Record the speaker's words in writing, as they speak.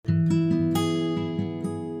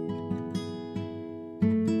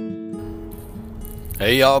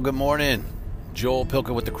Hey y'all, good morning. Joel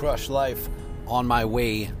Pilka with the Crush Life on my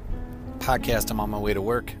way podcast. I'm on my way to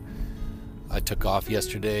work. I took off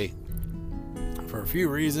yesterday for a few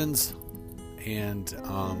reasons and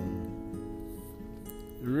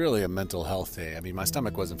really a mental health day. I mean, my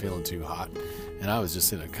stomach wasn't feeling too hot and I was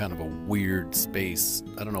just in a kind of a weird space.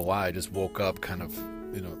 I don't know why. I just woke up kind of,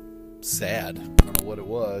 sad. I don't know what it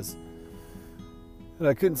was. And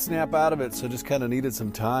I couldn't snap out of it, so just kind of needed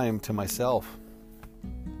some time to myself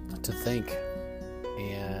to think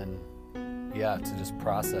and to just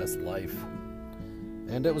process life.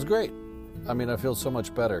 And it was great. I mean, I feel so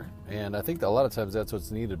much better. And I think that a lot of times that's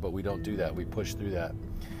what's needed, but we don't do that. We push through that.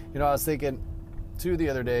 I was thinking too the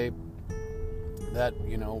other day that,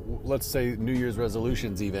 let's say New Year's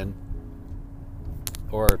resolutions even,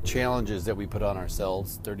 or challenges that we put on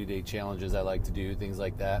ourselves, 30-day challenges I like to do, things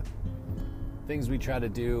like that. Things we try to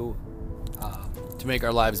do to make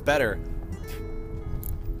our lives better.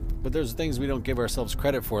 But there's things we don't give ourselves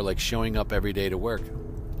credit for, like showing up every day to work.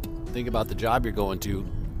 Think about the job you're going to.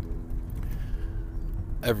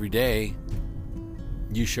 Every day,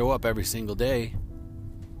 you show up every single day.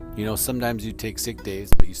 Sometimes you take sick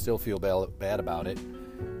days, but you still feel bad about it.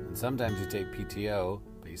 And sometimes you take PTO,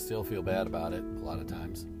 but you still feel bad about it a lot of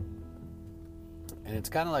times. And it's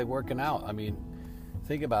kind of like working out. I mean,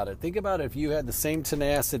 think about it. Think about if you had the same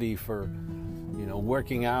tenacity for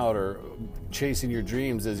working out or chasing your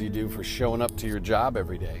dreams as you do for showing up to your job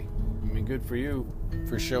every day. I mean, good for you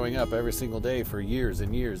for showing up every single day for years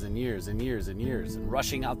and years and years and years and years and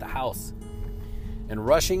rushing out the house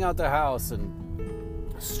and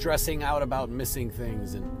stressing out about missing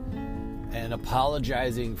things and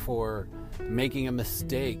apologizing for making a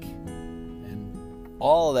mistake and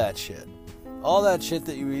all that shit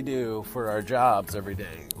that we do for our jobs every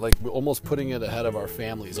day, like almost putting it ahead of our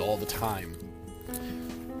families all the time.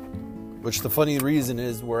 Which the funny reason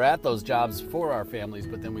is we're at those jobs for our families,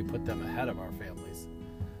 but then we put them ahead of our families.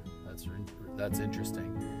 That's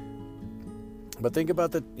interesting. But think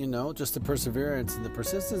about just the perseverance and the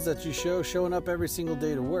persistence that you showing up every single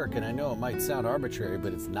day to work. And I know it might sound arbitrary,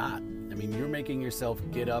 but it's not. I mean, you're making yourself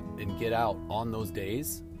get up and get out on those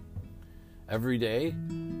days, every day.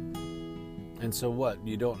 And so what?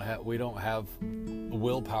 We don't have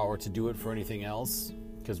willpower to do it for anything else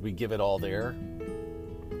because we give it all there.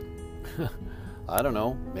 I don't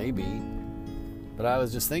know, maybe. But I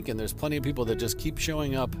was just thinking there's plenty of people that just keep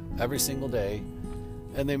showing up every single day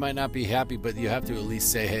and they might not be happy, but you have to at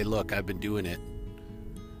least say, hey, look, I've been doing it.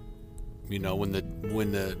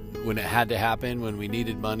 When it had to happen, when we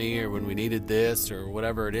needed money or when we needed this or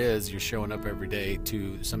whatever it is, you're showing up every day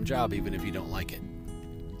to some job even if you don't like it.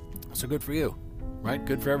 So good for you, right?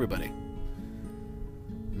 Good for everybody.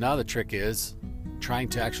 Now the trick is trying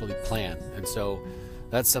to actually plan. And so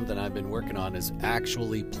that's something I've been working on, is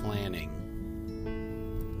actually planning,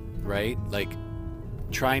 right? Like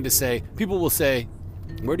trying to say, people will say,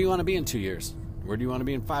 where do you want to be in 2 years? Where do you want to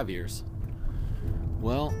be in 5 years?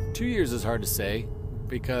 Well, 2 years is hard to say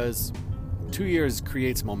because 2 years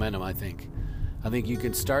creates momentum, I think. I think you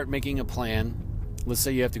can start making a plan. Let's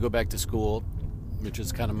say you have to go back to school, which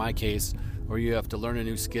is kind of my case, or you have to learn a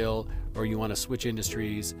new skill, or you want to switch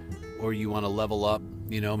industries, or you want to level up,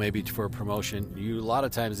 maybe for a promotion. You a lot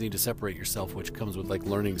of times need to separate yourself, which comes with like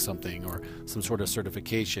learning something or some sort of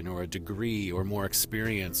certification or a degree or more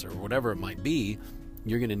experience or whatever it might be.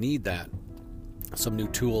 You're going to need that. Some new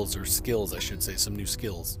tools or skills, I should say, some new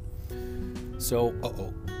skills. So,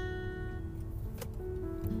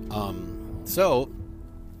 So,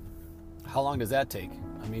 how long does that take?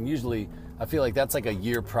 I mean, usually I feel like that's like a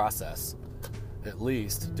year process. At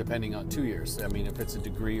least, depending on 2 years. I mean, if it's a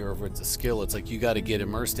degree or if it's a skill, it's like you got to get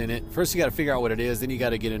immersed in it. First, you got to figure out what it is. Then you got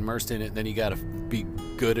to get immersed in it. Then you got to be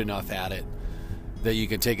good enough at it that you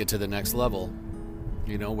can take it to the next level.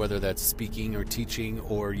 Whether that's speaking or teaching,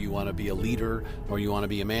 or you want to be a leader, or you want to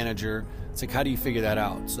be a manager. It's like, how do you figure that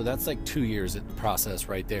out? So that's like 2 years of the process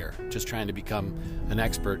right there. Just trying to become an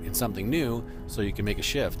expert in something new so you can make a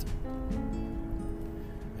shift.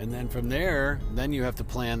 And then from there, then you have to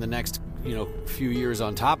plan the next few years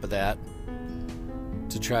on top of that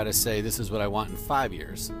to try to say, this is what I want in 5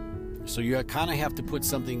 years. So you kind of have to put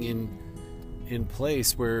something in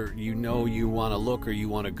place where you want to look or you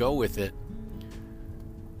want to go with it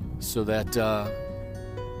so that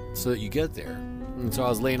you get there. And so I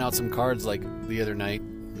was laying out some cards like the other night,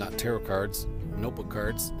 not tarot cards, notebook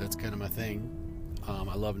cards. That's kind of my thing.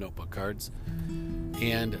 I love notebook cards.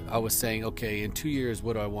 And I was saying, okay, in 2 years,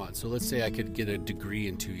 what do I want? So let's say I could get a degree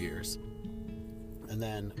in 2 years. And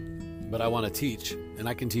then, but I want to teach. And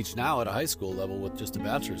I can teach now at a high school level with just a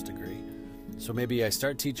bachelor's degree. So maybe I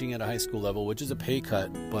start teaching at a high school level, which is a pay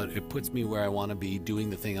cut, but it puts me where I want to be, doing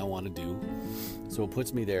the thing I want to do. So it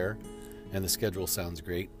puts me there, and the schedule sounds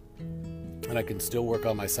great. And I can still work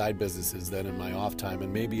on my side businesses then in my off time,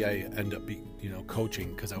 and maybe I end up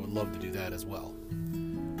coaching, because I would love to do that as well.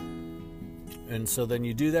 And so then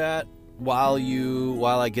you do that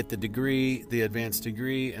while I get the degree, the advanced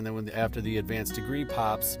degree, and then after the advanced degree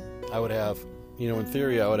pops, I would have, in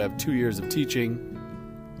theory, I would have 2 years of teaching,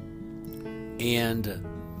 and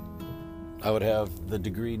I would have the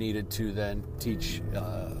degree needed to then teach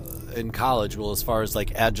in college. Well, as far as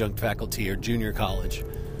like adjunct faculty or junior college,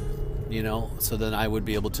 so then I would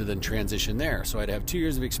be able to then transition there. So I'd have 2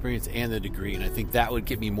 years of experience and the degree, and I think that would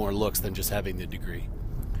get me more looks than just having the degree.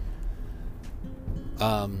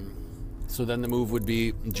 So then the move would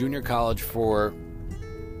be junior college for,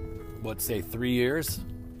 let's say, 3 years.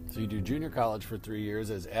 So you do junior college for 3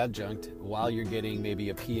 years as adjunct while you're getting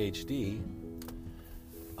maybe a PhD.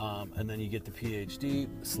 And then you get the PhD,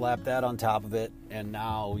 slap that on top of it, and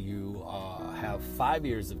now you have 5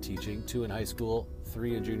 years of teaching, 2 in high school,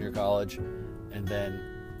 3 in junior college, and then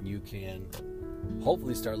you can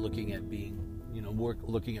hopefully start looking at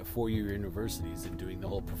looking at 4-year universities and doing the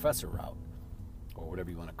whole professor route, or whatever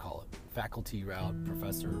you want to call it, faculty route,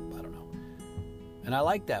 professor, I don't know. And I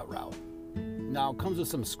like that route. Now, it comes with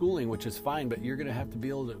some schooling, which is fine, but you're going to have to be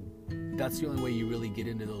able to, that's the only way you really get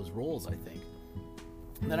into those roles, I think.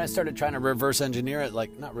 And then I started trying to reverse engineer it,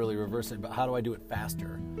 like not really reverse it, but how do I do it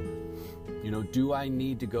faster? Do I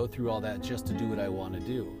need to go through all that just to do what I want to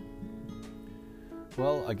do?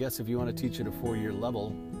 Well, I guess if you want to teach at a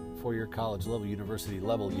 4-year college level, university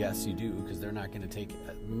level, yes, you do, because they're not going to take,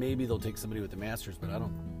 maybe they'll take somebody with a master's, but I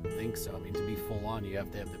don't think so. I mean, to be full on, you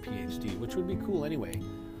have to have the PhD, which would be cool anyway.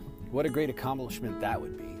 What a great accomplishment that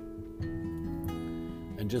would be.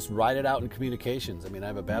 And just write it out in communications. I mean, I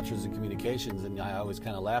have a bachelor's in communications, and I always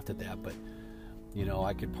kind of laughed at that, but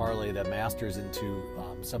I could parlay the master's into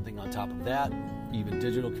something on top of that, even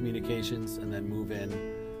digital communications, and then move in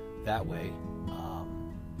that way,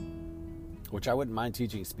 which I wouldn't mind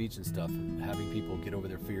teaching speech and stuff, and having people get over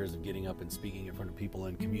their fears of getting up and speaking in front of people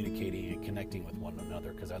and communicating and connecting with one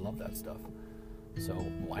another, because I love that stuff. So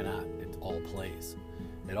why not? It all plays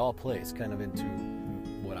kind of into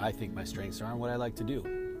what I think my strengths are and what I like to do.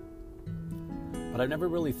 But I've never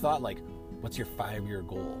really thought, like, what's your 5-year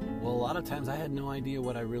goal? Well, a lot of times I had no idea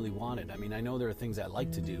what I really wanted. I mean, I know there are things I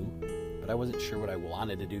like to do, but I wasn't sure what I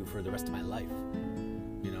wanted to do for the rest of my life.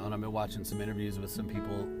 And I've been watching some interviews with some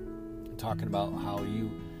people talking about how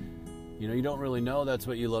you don't really know that's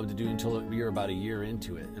what you love to do until you're about a year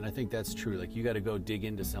into it. And I think that's true. Like, you got to go dig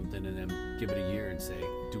into something and then give it a year and say,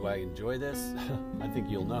 do I enjoy this? I think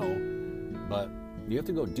you'll know, but you have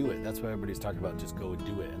to go do it. That's what everybody's talking about, just go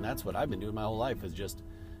do it. And that's what I've been doing my whole life, is just,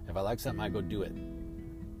 if I like something, I go do it.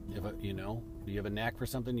 If you have a knack for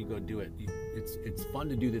something, you go do it. It's fun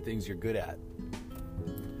to do the things you're good at.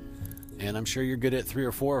 And I'm sure you're good at 3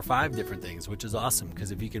 or 4 or 5 different things, which is awesome,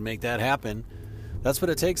 because if you can make that happen, that's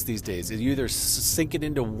what it takes these days. You either sink it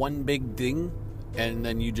into one big thing and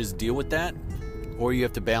then you just deal with that, or you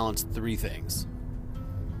have to balance 3 things.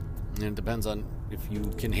 And it depends on if you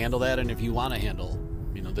can handle that and if you want to handle,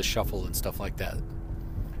 the shuffle and stuff like that.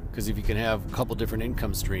 Because if you can have a couple different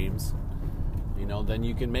income streams, then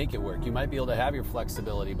you can make it work. You might be able to have your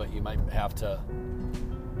flexibility, but you might have to,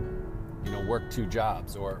 work 2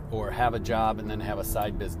 jobs or have a job and then have a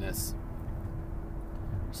side business.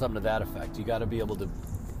 Something to that effect. You got to be able to,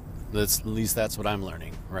 at least that's what I'm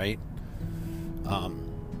learning, right?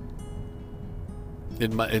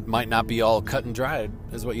 It might not be all cut and dried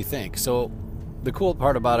is what you think. So the cool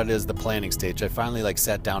part about it is the planning stage. I finally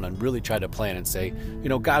sat down and really tried to plan and say,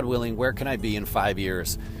 God willing, where can I be in 5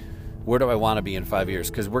 years? Where do I want to be in 5 years?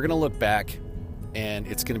 Because we're going to look back and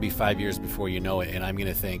it's going to be 5 years before you know it. And I'm going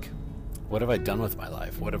to think, what have I done with my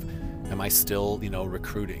life? Am I still,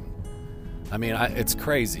 recruiting? I mean, it's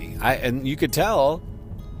crazy. And you could tell,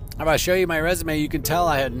 if I show you my resume, you can tell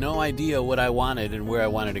I had no idea what I wanted and where I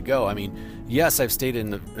wanted to go. I mean, yes, I've stayed in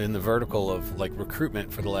the vertical of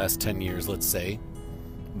recruitment for the last 10 years, let's say,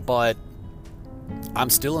 but I'm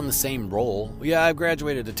still in the same role. Yeah, I've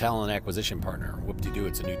graduated to talent acquisition partner. Whoop-de-doo,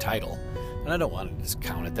 it's a new title. And I don't want to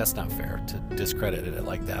discount it. That's not fair to discredit it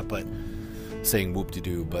like that, but saying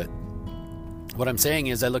whoop-de-doo. But what I'm saying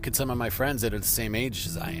is I look at some of my friends that are the same age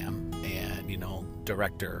as I am, and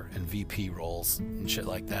director and VP roles and shit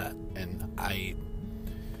like that. And I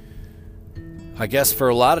guess for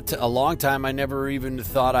a long time I never even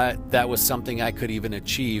thought that was something I could even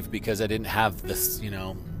achieve, because I didn't have this,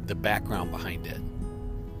 the background behind it.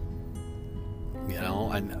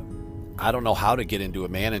 And I don't know how to get into a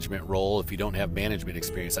management role if you don't have management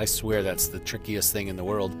experience. I swear that's the trickiest thing in the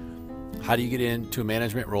world. How do you get into a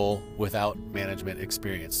management role without management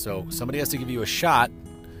experience? So somebody has to give you a shot.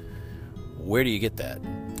 Where do you get that?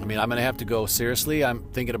 I mean, I'm going to have to go seriously. I'm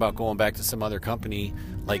thinking about going back to some other company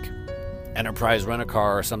like Enterprise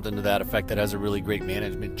Rent-A-Car or something to that effect that has a really great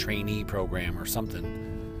management trainee program or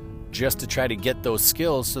something, just to try to get those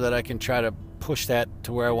skills so that I can try to push that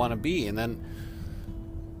to where I want to be. And then,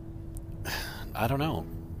 I don't know.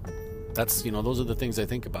 That's, those are the things I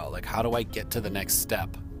think about. Like, how do I get to the next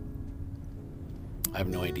step? I have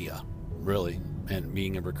no idea, really. And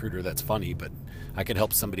being a recruiter, that's funny, but I could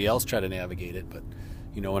help somebody else try to navigate it. But,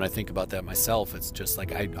 when I think about that myself, it's just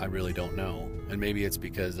like, I really don't know. And maybe it's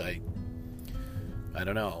because I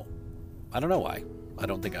don't know. I don't know why. I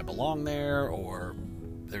don't think I belong there, or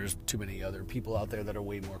there's too many other people out there that are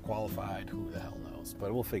way more qualified. Who the hell knows?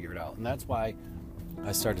 But we'll figure it out. And that's why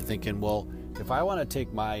I started thinking, well, if I want to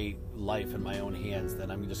take my life in my own hands,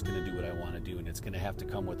 then I'm just going to do what I want to do, and it's going to have to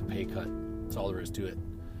come with a pay cut. That's all there is to it.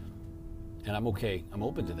 And I'm okay. I'm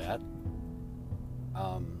open to that.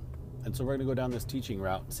 And so we're going to go down this teaching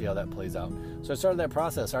route and see how that plays out. So I started that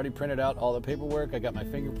process. I already printed out all the paperwork. I got my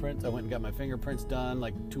fingerprints. I went and got my fingerprints done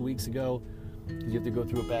like 2 weeks ago. You have to go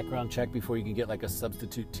through a background check before you can get like a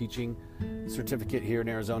substitute teaching certificate here in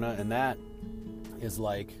Arizona. And that is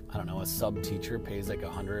like, I don't know, a sub teacher pays like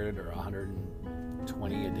 $100 or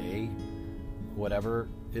 $120 a day, whatever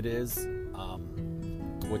it is,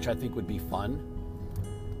 which I think would be fun.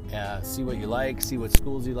 See what you like, see what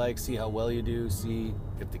schools you like, see how well you do, see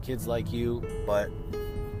if the kids like you. But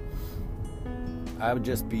I would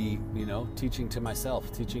just be, teaching to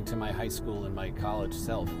myself, teaching to my high school and my college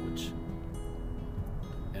self, which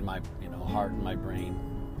in my, heart and my brain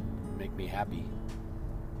make me happy.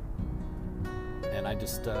 And I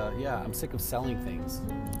just, I'm sick of selling things.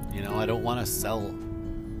 I don't want to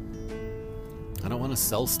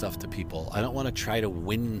sell stuff to people. I don't want to try to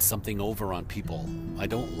win something over on people. I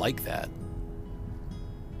don't like that.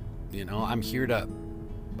 I'm here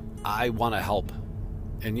I want to help.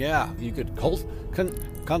 And you could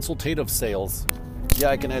consultative sales. Yeah,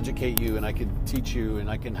 I can educate you, and I can teach you, and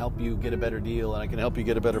I can help you get a better deal, and I can help you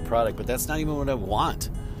get a better product. But that's not even what I want.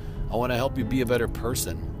 I want to help you be a better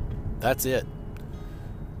person. That's it.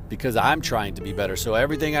 Because I'm trying to be better. So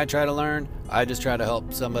everything I try to learn, I just try to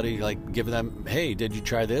help somebody, like give them, hey, did you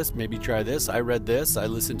try this? Maybe try this. I read this. I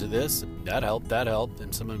listened to this. That helped.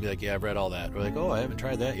 And someone would be like, yeah, I've read all that. Or like, oh, I haven't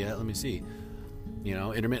tried that yet. Let me see.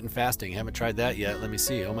 Intermittent fasting. Haven't tried that yet. Let me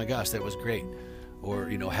see. Oh my gosh, that was great. Or,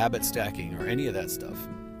 habit stacking or any of that stuff.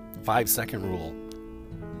 5-second rule.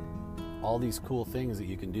 All these cool things that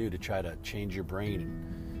you can do to try to change your brain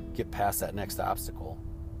and get past that next obstacle.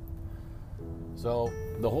 So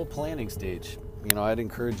the whole planning stage, I'd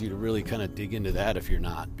encourage you to really kind of dig into that if you're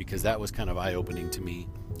not, because that was kind of eye-opening to me.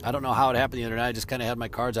 I don't know how it happened the other night. I just kind of had my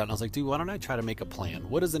cards out and I was like, dude, why don't I try to make a plan?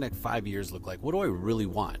 What does the next 5 years look like? What do I really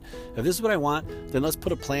want? If this is what I want, then let's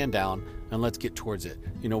put a plan down and let's get towards it.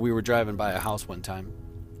 We were driving by a house one time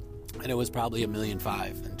and it was probably $1.5 million.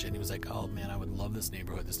 And Jenny was like, oh man, I would love this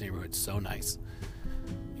neighborhood. This neighborhood's so nice,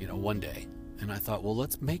 one day. And I thought, well,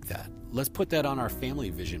 let's make that. Let's put that on our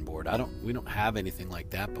family vision board. We don't have anything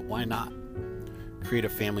like that, but why not? Create a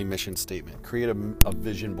family mission statement. Create a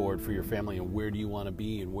vision board for your family and where do you want to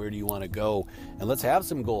be and where do you want to go? And let's have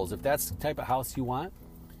some goals. If that's the type of house you want,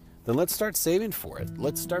 then let's start saving for it.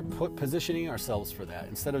 Let's start positioning ourselves for that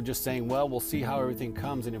instead of just saying, well, we'll see how everything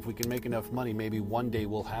comes, and if we can make enough money, maybe one day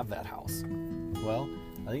we'll have that house. Well,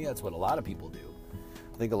 I think that's what a lot of people do.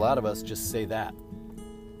 I think a lot of us just say that.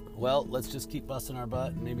 Well, let's just keep busting our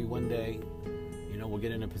butt, and maybe one day, we'll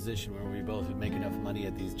get in a position where we both make enough money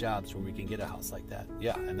at these jobs where we can get a house like that.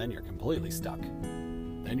 Yeah, and then you're completely stuck.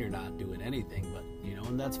 Then you're not doing anything, but,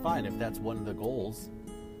 and that's fine if that's one of the goals.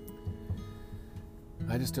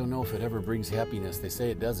 I just don't know if it ever brings happiness. They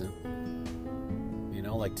say it doesn't.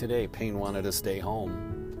 Like today, Payne wanted to stay home,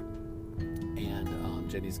 and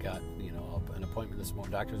Jenny's got, an appointment this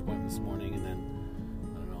morning, doctor's appointment this morning, and then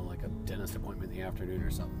a dentist appointment in the afternoon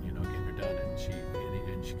or something, getting her done, and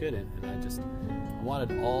she couldn't, and I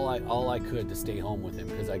wanted all I could to stay home with him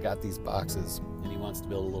because I got these boxes and he wants to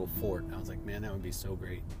build a little fort. And I was like, man, that would be so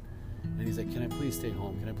great. And he's like, can I please stay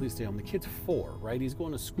home? Can I please stay home? The kid's 4, right? He's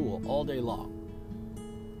going to school all day long.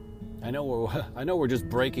 I know we're just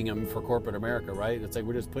breaking him for corporate America, right? It's like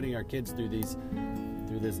we're just putting our kids through this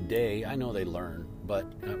day. I know they learn, but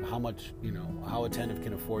how attentive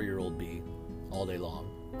can a 4-year-old be all day long?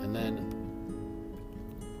 And then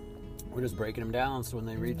we're just breaking them down so when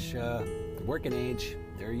they reach working age,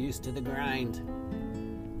 they're used to the grind.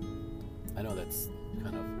 I know that's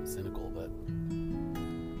kind of cynical, but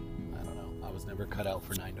I don't know. I was never cut out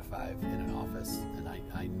for 9 to 5 in an office, and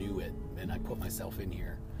I knew it, and I put myself in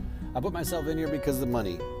here. I put myself in here because of the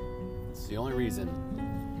money. It's the only reason.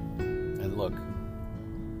 And look,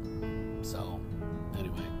 so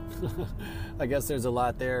anyway, I guess there's a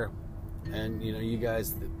lot there, and you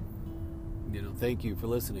guys, thank you for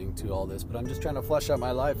listening to all this, but I'm just trying to flesh out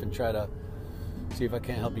my life and try to see if I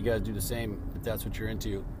can't help you guys do the same, if that's what you're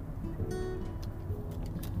into,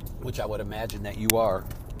 which I would imagine that you are.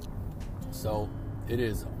 So it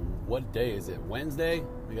is, what day is it? Wednesday?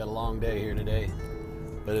 We got a long day here today,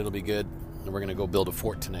 but it'll be good, and we're going to go build a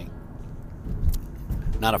fort tonight.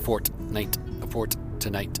 Not a fort night, a fort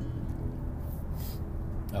tonight.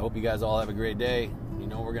 I hope you guys all have a great day.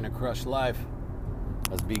 We're going to crush life.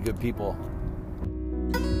 Let's be good people.